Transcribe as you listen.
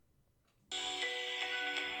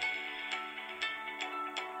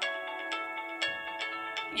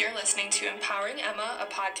You're listening to Empowering Emma,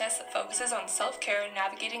 a podcast that focuses on self-care,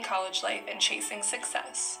 navigating college life, and chasing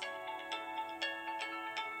success.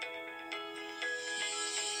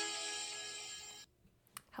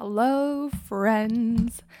 Hello,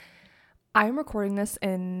 friends. I'm recording this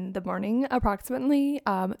in the morning, approximately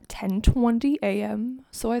 10:20 a.m.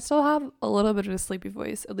 So I still have a little bit of a sleepy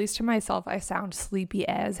voice. At least to myself, I sound sleepy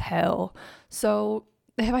as hell. So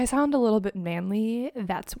if I sound a little bit manly,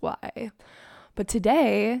 that's why. But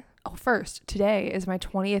today is my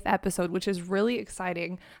 20th episode, which is really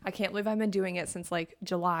exciting. I can't believe I've been doing it since like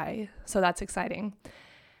July. So that's exciting.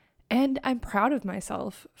 And I'm proud of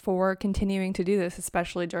myself for continuing to do this,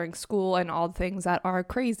 especially during school and all the things that are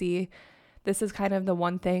crazy. This is kind of the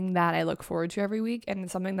one thing that I look forward to every week, and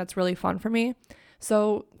it's something that's really fun for me.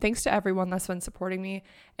 So thanks to everyone that's been supporting me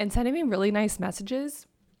and sending me really nice messages.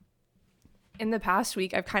 In the past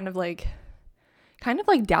week, I've kind of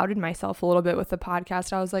doubted myself a little bit with the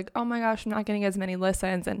podcast. I was like, oh my gosh, I'm not getting as many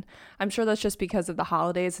listens. And I'm sure that's just because of the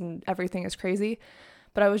holidays and everything is crazy.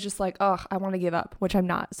 But I was just like, oh, I want to give up, which I'm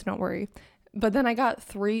not, so don't worry. But then I got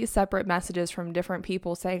 3 separate messages from different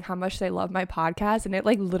people saying how much they love my podcast. And it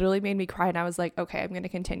like literally made me cry. And I was like, okay, I'm going to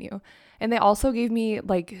continue. And they also gave me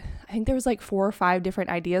I think there was 4 or 5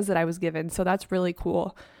 different ideas that I was given. So that's really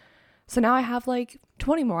cool. So now I have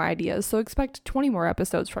 20 more ideas. So expect 20 more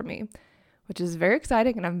episodes from me, which is very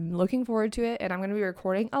exciting, and I'm looking forward to it. And I'm going to be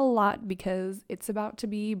recording a lot because it's about to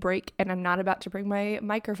be break, and I'm not about to bring my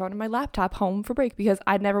microphone and my laptop home for break because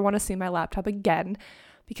I'd never want to see my laptop again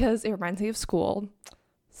because it reminds me of school.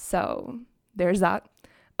 So there's that.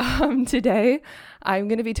 Today, I'm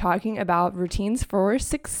going to be talking about routines for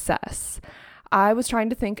success. I was trying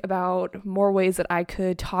to think about more ways that I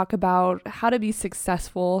could talk about how to be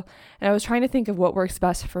successful, and I was trying to think of what works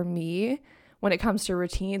best for me when it comes to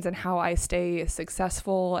routines and how I stay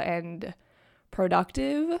successful and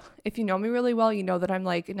productive. If you know me really well, you know that I'm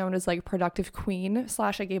known as productive queen /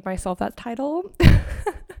 I gave myself that title.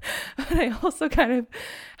 But I also kind of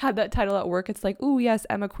had that title at work. It's ooh, yes,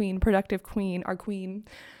 Emma Queen, productive queen, our queen.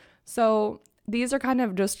 So these are kind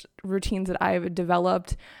of just routines that I've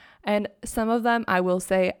developed. And some of them, I will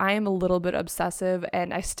say, I am a little bit obsessive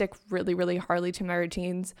and I stick really, really hardly to my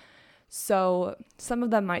routines. So some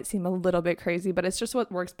of them might seem a little bit crazy, but it's just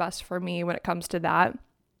what works best for me when it comes to that.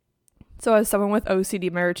 So as someone with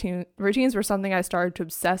OCD, my routines were something I started to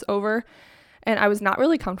obsess over, and I was not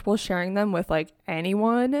really comfortable sharing them with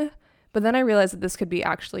anyone. But then I realized that this could be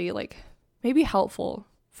actually maybe helpful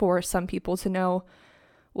for some people to know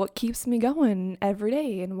what keeps me going every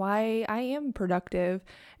day and why I am productive.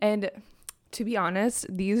 And to be honest,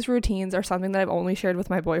 these routines are something that I've only shared with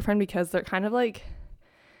my boyfriend because they're kind of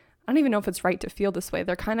I don't even know if it's right to feel this way.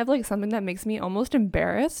 They're kind of something that makes me almost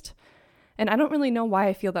embarrassed. And I don't really know why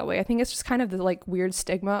I feel that way. I think it's just kind of the weird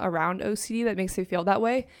stigma around OCD that makes me feel that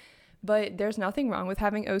way. But there's nothing wrong with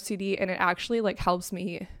having OCD, and it actually helps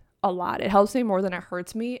me a lot. It helps me more than it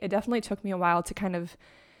hurts me. It definitely took me a while to kind of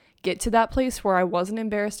get to that place where I wasn't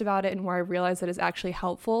embarrassed about it and where I realized that it's actually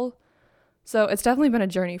helpful. So it's definitely been a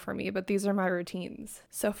journey for me, but these are my routines.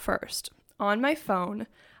 So first, on my phone,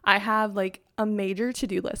 I have a major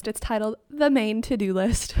to-do list. It's titled the main to-do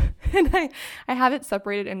list. And I have it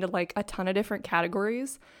separated into a ton of different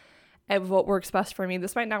categories of what works best for me.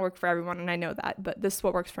 This might not work for everyone, and I know that, but this is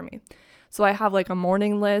what works for me. So I have a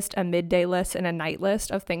morning list, a midday list, and a night list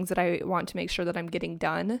of things that I want to make sure that I'm getting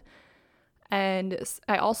done. And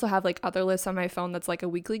I also have other lists on my phone that's a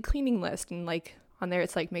weekly cleaning list, and on there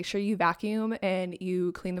it's make sure you vacuum and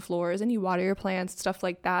you clean the floors and you water your plants, stuff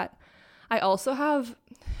like that. I also have,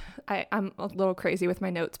 I'm a little crazy with my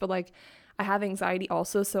notes, but I have anxiety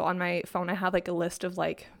also. So on my phone, I have a list of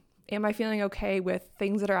am I feeling okay with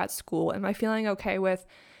things that are at school? Am I feeling okay with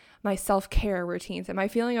my self-care routines? Am I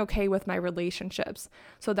feeling okay with my relationships?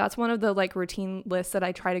 So that's one of the routine lists that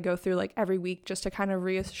I try to go through every week just to kind of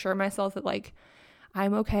reassure myself that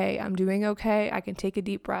I'm okay, I'm doing okay, I can take a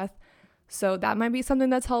deep breath. So that might be something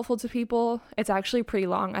that's helpful to people. It's actually pretty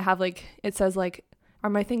long. I have it says are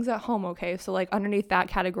my things at home okay? So underneath that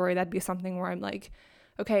category, that'd be something where I'm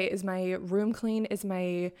okay, is my room clean? Is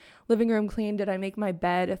my living room clean? Did I make my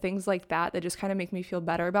bed? Things like that just kind of make me feel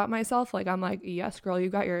better about myself. I'm yes, girl, you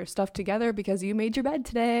got your stuff together because you made your bed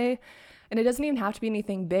today. And it doesn't even have to be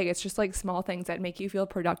anything big. It's just small things that make you feel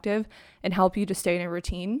productive and help you to stay in a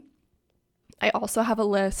routine. I also have a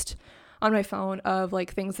list on my phone of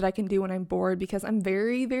things that I can do when I'm bored because I'm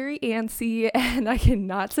very, very antsy and I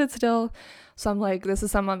cannot sit still. So I'm this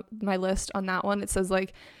is some of my list on that one. It says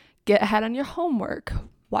get ahead on your homework,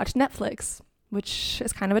 watch Netflix, which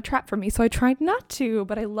is kind of a trap for me. So I tried not to,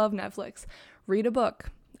 but I love Netflix. Read a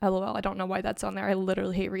book. LOL. I don't know why that's on there. I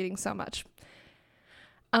literally hate reading so much.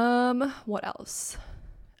 What else?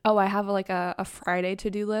 Oh, I have like a Friday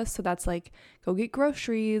to-do list. So that's like go get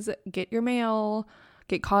groceries, get your mail,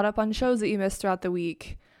 get caught up on shows that you missed throughout the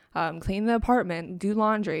week, clean the apartment, do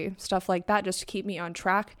laundry, stuff like that, just to keep me on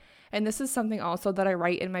track. And this is something also that I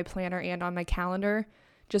write in my planner and on my calendar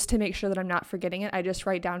just to make sure that I'm not forgetting it. I just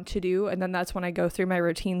write down to do, and then that's when I go through my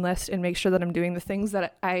routine list and make sure that I'm doing the things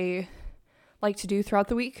that I like to do throughout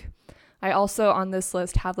the week. I also on this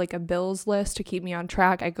list have like a bills list to keep me on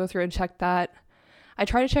track. I go through and check that. I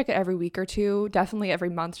try to check it every week or two, definitely every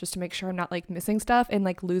month, just to make sure I'm not like missing stuff and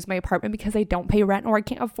like lose my apartment because I don't pay rent or I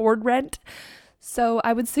can't afford rent. So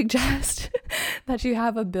I would suggest that you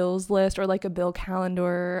have a bills list or like a bill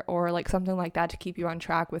calendar or like something like that to keep you on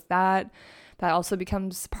track with that. That also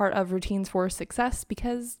becomes part of routines for success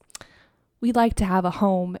because we like to have a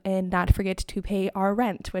home and not forget to pay our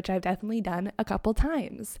rent, which I've definitely done a couple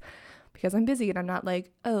times because I'm busy and I'm not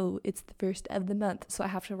like, oh, it's the first of the month, so I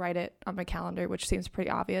have to write it on my calendar, which seems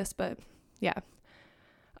pretty obvious, but yeah.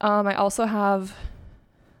 I also have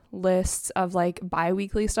lists of like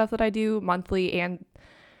bi-weekly stuff that I do, monthly and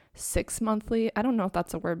 6 monthly. I don't know if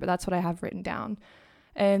that's a word, but that's what I have written down.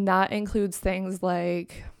 And that includes things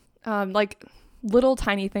like little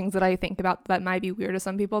tiny things that I think about that might be weird to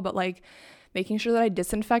some people, but like making sure that I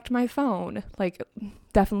disinfect my phone, like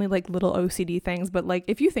definitely like little OCD things, but like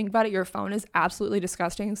if you think about it, your phone is absolutely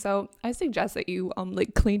disgusting. So I suggest that you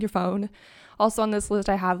like clean your phone. Also on this list,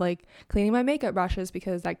 I have like cleaning my makeup brushes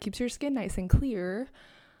because that keeps your skin nice and clear.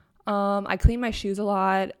 I clean my shoes a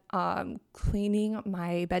lot. Cleaning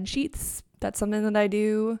my bed sheets. That's something that I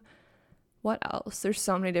do. What else? There's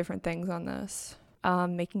so many different things on this.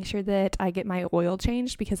 Making sure that I get my oil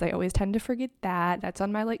changed because I always tend to forget that. That's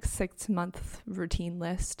on my like 6-month routine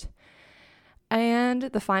list. And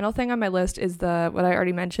the final thing on my list is what I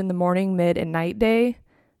already mentioned, the morning, mid, and night day.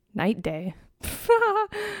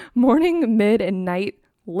 Morning, mid, and night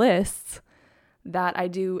lists that I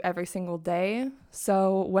do every single day.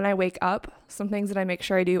 So when I wake up, some things that I make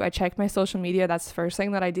sure I do, I check my social media. That's the first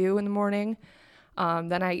thing that I do in the morning.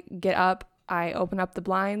 Then I get up. I open up the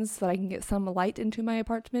blinds so that I can get some light into my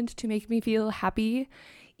apartment to make me feel happy,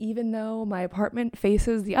 even though my apartment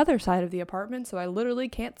faces the other side of the apartment, so I literally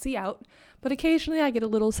can't see out, but occasionally I get a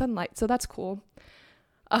little sunlight, so that's cool.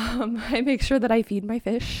 I make sure that I feed my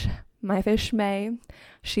fish May.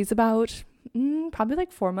 She's about probably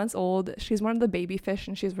like 4 months old. She's one of the baby fish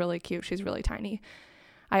and she's really cute. She's really tiny.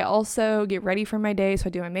 I also get ready for my day, so I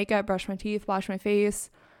do my makeup, brush my teeth, wash my face.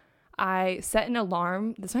 I set an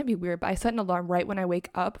alarm. This might be weird, but I set an alarm right when I wake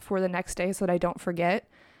up for the next day so that I don't forget.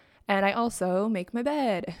 And I also make my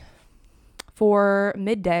bed for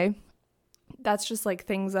midday. That's just like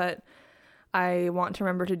things that I want to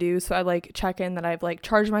remember to do. So I like check in that I've like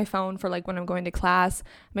charged my phone for like when I'm going to class,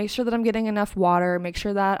 make sure that I'm getting enough water, make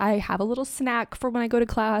sure that I have a little snack for when I go to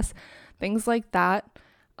class, things like that.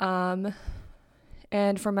 And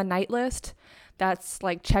for my night list, that's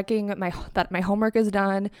like checking that my homework is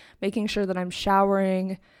done, making sure that I'm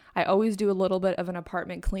showering. I always do a little bit of an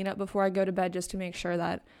apartment cleanup before I go to bed just to make sure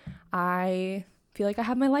that I feel like I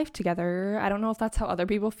have my life together. I don't know if that's how other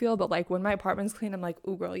people feel, but like when my apartment's clean, I'm like,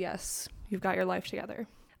 ooh girl, yes, you've got your life together.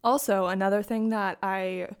 Also, another thing that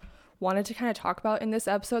I wanted to kind of talk about in this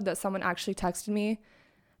episode that someone actually texted me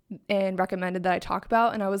and recommended that I talk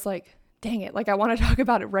about, and I was like, dang it, like I want to talk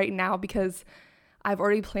about it right now because I've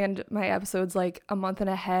already planned my episodes like a month and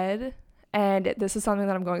ahead, and this is something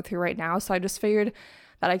that I'm going through right now. So I just figured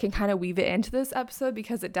that I can kind of weave it into this episode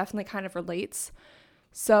because it definitely kind of relates.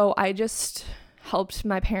 So I just helped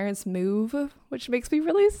my parents move, which makes me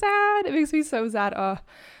really sad. It makes me so sad.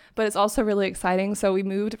 But it's also really exciting. So we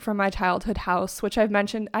moved from my childhood house, which I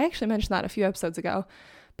actually mentioned that a few episodes ago.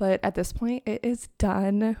 But at this point, it is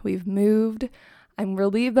done. We've moved. I'm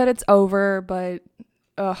relieved that it's over, but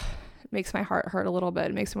it makes my heart hurt a little bit.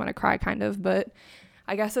 It makes me want to cry kind of, but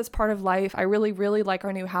I guess it's part of life. I really, really like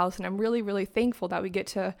our new house, and I'm really, really thankful that we get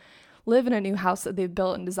to live in a new house that they've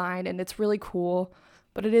built and designed, and it's really cool,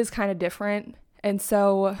 but it is kind of different. And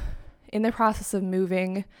so in the process of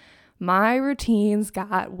moving, my routines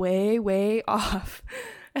got way, way off.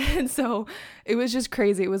 And so it was just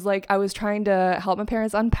crazy. It was like I was trying to help my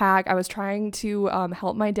parents unpack. I was trying to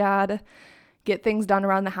help my dad get things done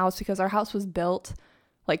around the house because our house was built.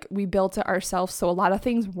 Like we built it ourselves, so a lot of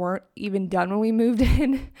things weren't even done when we moved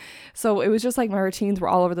in. So it was just like my routines were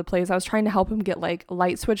all over the place. I was trying to help him get like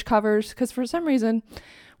light switch covers because for some reason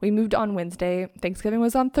we moved on Wednesday. Thanksgiving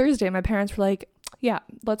was on Thursday. My parents were like, yeah,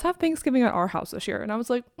 let's have Thanksgiving at our house this year. And I was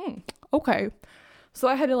like, okay. So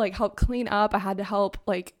I had to like help clean up. I had to help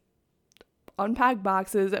like unpack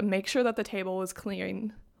boxes and make sure that the table was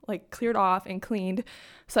cleared off and cleaned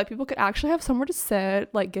so that people could actually have somewhere to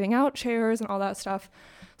sit, like getting out chairs and all that stuff.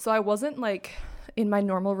 So I wasn't like in my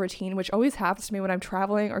normal routine, which always happens to me when I'm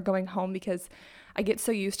traveling or going home, because I get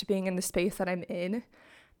so used to being in the space that I'm in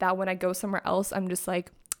that when I go somewhere else, I'm just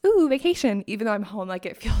like, ooh, vacation. Even though I'm home, like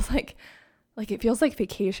it feels like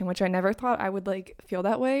vacation, which I never thought I would like feel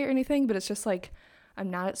that way or anything. But it's just like, I'm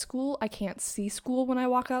not at school. I can't see school when I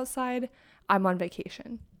walk outside. I'm on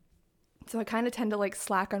vacation. So I kind of tend to like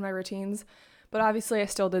slack on my routines. But obviously I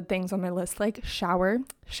still did things on my list like shower.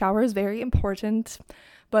 Shower is very important.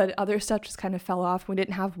 But other stuff just kind of fell off. We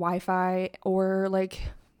didn't have Wi-Fi or like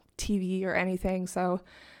TV or anything. So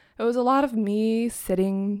it was a lot of me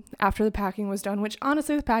sitting after the packing was done, which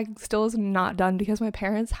honestly the packing still is not done because my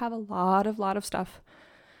parents have a lot of stuff.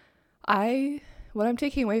 What I'm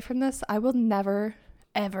taking away from this, I will never,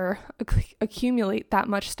 ever accumulate that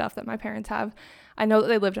much stuff that my parents have. I know that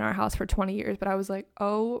they lived in our house for 20 years, but I was like,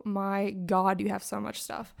 oh my God, you have so much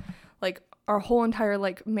stuff. Like our whole entire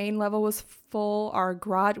like main level was full. Our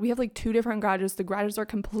garage, we have like 2 different garages. The garages are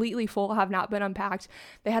completely full, have not been unpacked.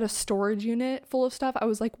 They had a storage unit full of stuff. I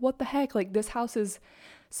was like, what the heck? Like this house is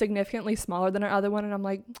significantly smaller than our other one. And I'm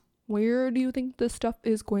like, where do you think this stuff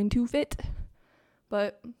is going to fit?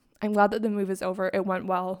 But I'm glad that the move is over. It went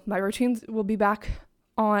well. My routines will be back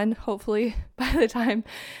on, hopefully, by the time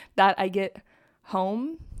that I get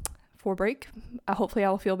home for break. Hopefully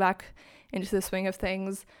I'll feel back into the swing of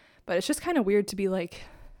things. But it's just kind of weird to be like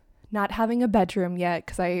not having a bedroom yet,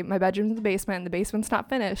 because my bedroom's in the basement and the basement's not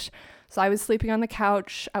finished. So I was sleeping on the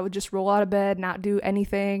couch. I would just roll out of bed, not do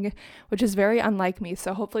anything, which is very unlike me.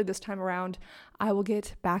 So hopefully this time around I will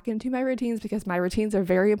get back into my routines, because my routines are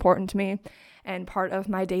very important to me and part of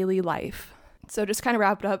my daily life. So just kind of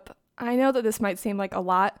wrap it up. I know that this might seem like a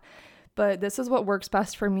lot, but this is what works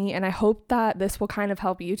best for me. And I hope that this will kind of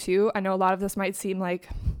help you too. I know a lot of this might seem like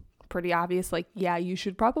pretty obvious, like, yeah, you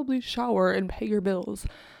should probably shower and pay your bills.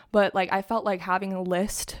 But like, I felt like having a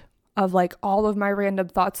list of like all of my random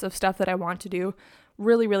thoughts of stuff that I want to do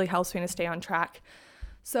really, really helps me to stay on track.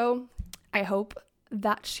 So I hope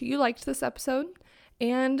that you liked this episode.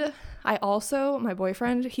 And my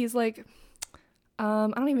boyfriend, he's like, I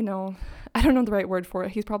don't know the right word for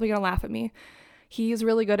it. He's probably gonna laugh at me. He's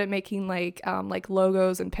really good at making like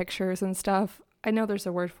logos and pictures and stuff. I know there's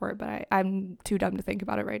a word for it, but I'm too dumb to think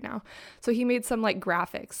about it right now. So he made some like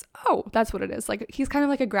graphics. Oh, that's what it is. Like he's kind of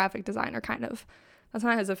like a graphic designer, kind of. That's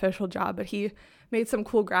not his official job, but he made some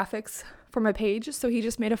cool graphics for my page. So he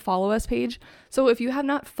just made a follow us page. So if you have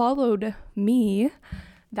not followed me,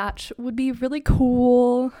 that would be really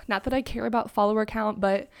cool. Not that I care about follower count,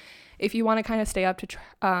 but if you want to kind of stay up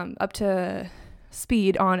to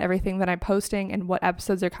speed on everything that I'm posting and what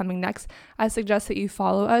episodes are coming next, I suggest that you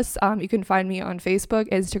follow us. You can find me on Facebook,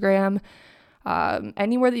 Instagram,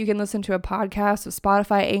 anywhere that you can listen to a podcast, so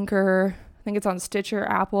Spotify, Anchor, I think it's on Stitcher,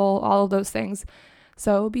 Apple, all of those things.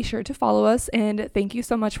 So be sure to follow us, and thank you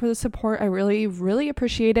so much for the support. I really, really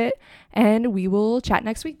appreciate it, and we will chat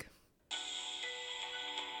next week.